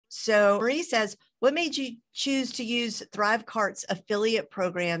So Marie says, what made you choose to use Thrivecart's affiliate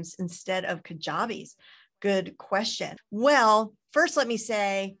programs instead of Kajabi's? Good question. Well, first, let me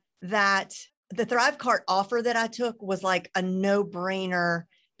say that the Thrivecart offer that I took was like a no-brainer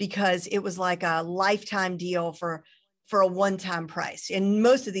because it was like a lifetime deal for a one-time price. And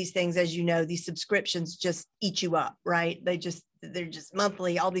most of these things, as you know, these subscriptions just eat you up, right? They're just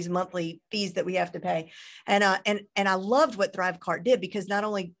monthly, all these monthly fees that we have to pay. And I loved what Thrivecart did, because not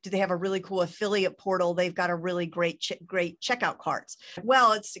only do they have a really cool affiliate portal, they've got a really great checkout carts.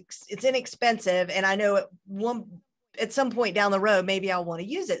 Well, it's inexpensive. And I know at some point down the road, maybe I'll want to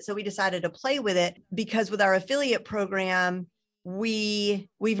use it. So we decided to play with it, because with our affiliate program, we've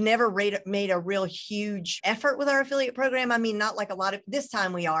never made a real huge effort with our affiliate program. I mean, not like a lot of this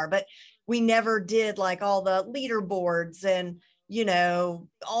time we are, but we never did like all the leaderboards and,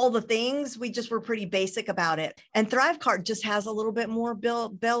 all the things. We just were pretty basic about it. And Thrivecart just has a little bit more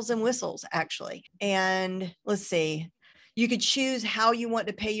bells and whistles, actually. And let's see, you could choose how you want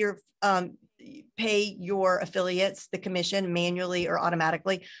to pay your affiliates the commission, manually or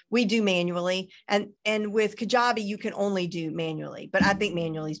automatically. We do manually, and with Kajabi you can only do manually, but I think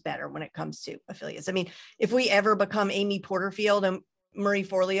manually is better when it comes to affiliates. I mean, if we ever become Amy Porterfield and Marie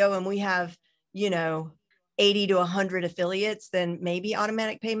Forleo and we have 80 to 100 affiliates, then maybe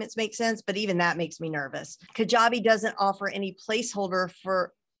automatic payments make sense, but even that makes me nervous. Kajabi doesn't offer any placeholder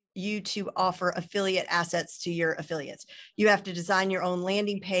for you to offer affiliate assets to your affiliates. You have to design your own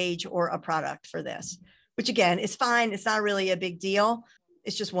landing page or a product for this, which again is fine. It's not really a big deal.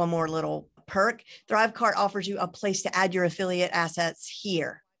 It's just one more little perk. Thrivecart offers you a place to add your affiliate assets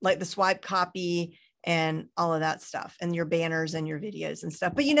here, like the swipe copy and all of that stuff, and your banners and your videos and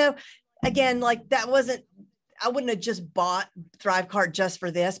stuff. But again, like I wouldn't have just bought Thrivecart just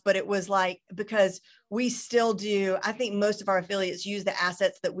for this, but it was like, because we still do, I think most of our affiliates use the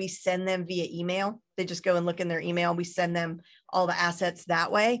assets that we send them via email. They just go and look in their email. We send them all the assets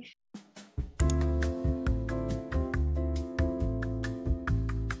that way.